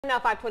Now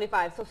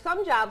 5:25. So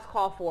some jobs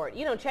call for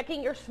it.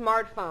 Checking your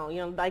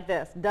smartphone, like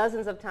this,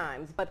 dozens of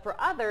times. But for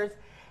others,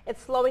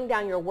 it's slowing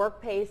down your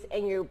work pace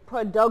and your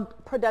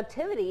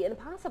productivity and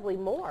possibly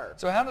more.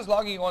 So how does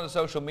logging on to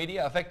social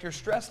media affect your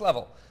stress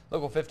level?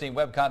 Local 15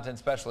 web content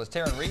specialist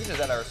Taryn Reed is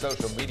at our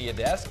social media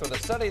desk with a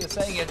study that's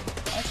saying it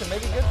actually may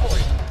be good for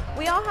you.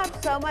 We all have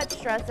so much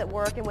stress at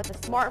work, and with a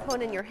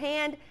smartphone in your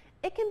hand,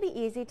 it can be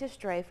easy to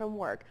stray from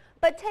work.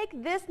 But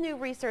take this new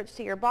research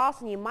to your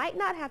boss and you might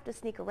not have to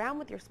sneak around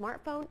with your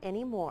smartphone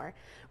anymore.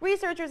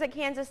 Researchers at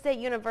Kansas State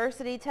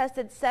University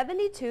tested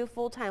 72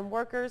 full-time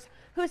workers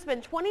who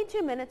spend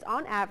 22 minutes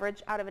on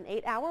average out of an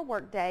 8-hour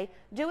workday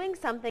doing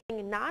something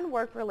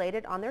non-work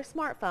related on their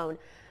smartphone.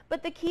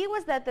 But the key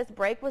was that this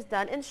break was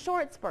done in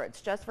short spurts,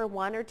 just for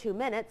 1 or 2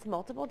 minutes,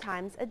 multiple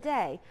times a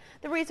day.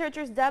 The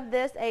researchers dubbed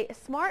this a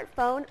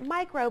smartphone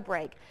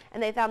microbreak,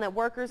 and they found that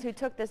workers who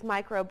took this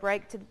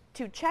microbreak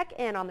to check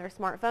in on their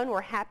smartphone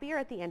were happier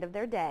at the end of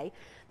their day.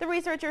 The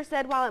researchers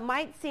said while it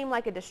might seem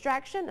like a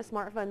distraction, a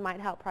smartphone might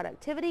help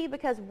productivity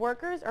because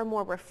workers are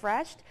more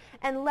refreshed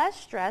and less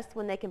stressed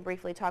when they can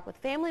briefly talk with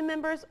family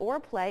members or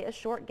play a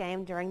short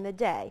game during the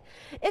day.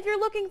 If you're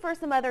looking for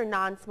some other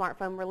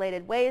non-smartphone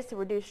related ways to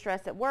reduce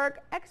stress at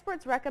work,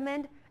 experts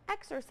recommend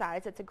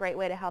exercise. It's a great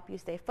way to help you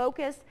stay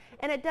focused,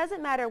 and it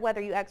doesn't matter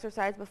whether you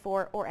exercise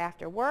before or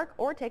after work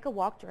or take a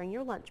walk during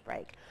your lunch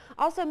break.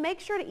 Also, make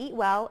sure to eat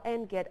well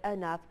and get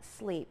enough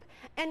sleep.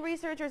 And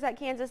researchers at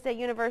Kansas State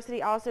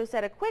University also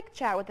said a quick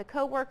chat with a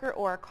coworker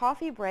or a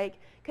coffee break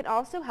could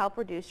also help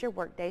reduce your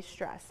workday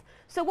stress.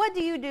 So what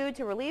do you do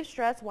to relieve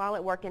stress while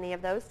at work? Any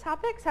of those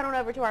topics? Head on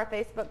over to our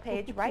Facebook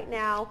page right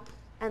now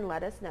and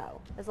let us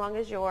know. As long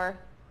as you're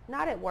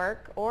not at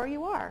work, or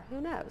you are,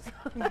 who knows?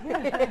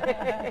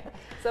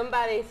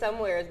 Somebody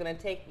somewhere is going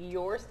to take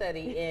your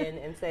study in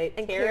and say,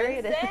 And Taryn carry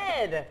it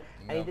said,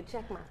 I need to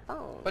check my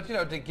phone. But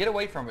to get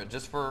away from it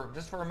just for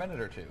a minute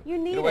or two. You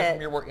need Get away it.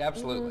 from your work.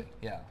 Absolutely.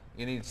 Yeah.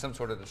 You need some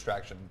sort of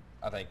distraction,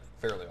 I think,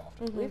 fairly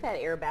often. We've had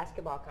air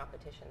basketball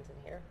competitions in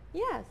here.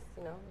 Yes.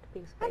 With a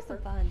piece of Have some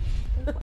paper. fun.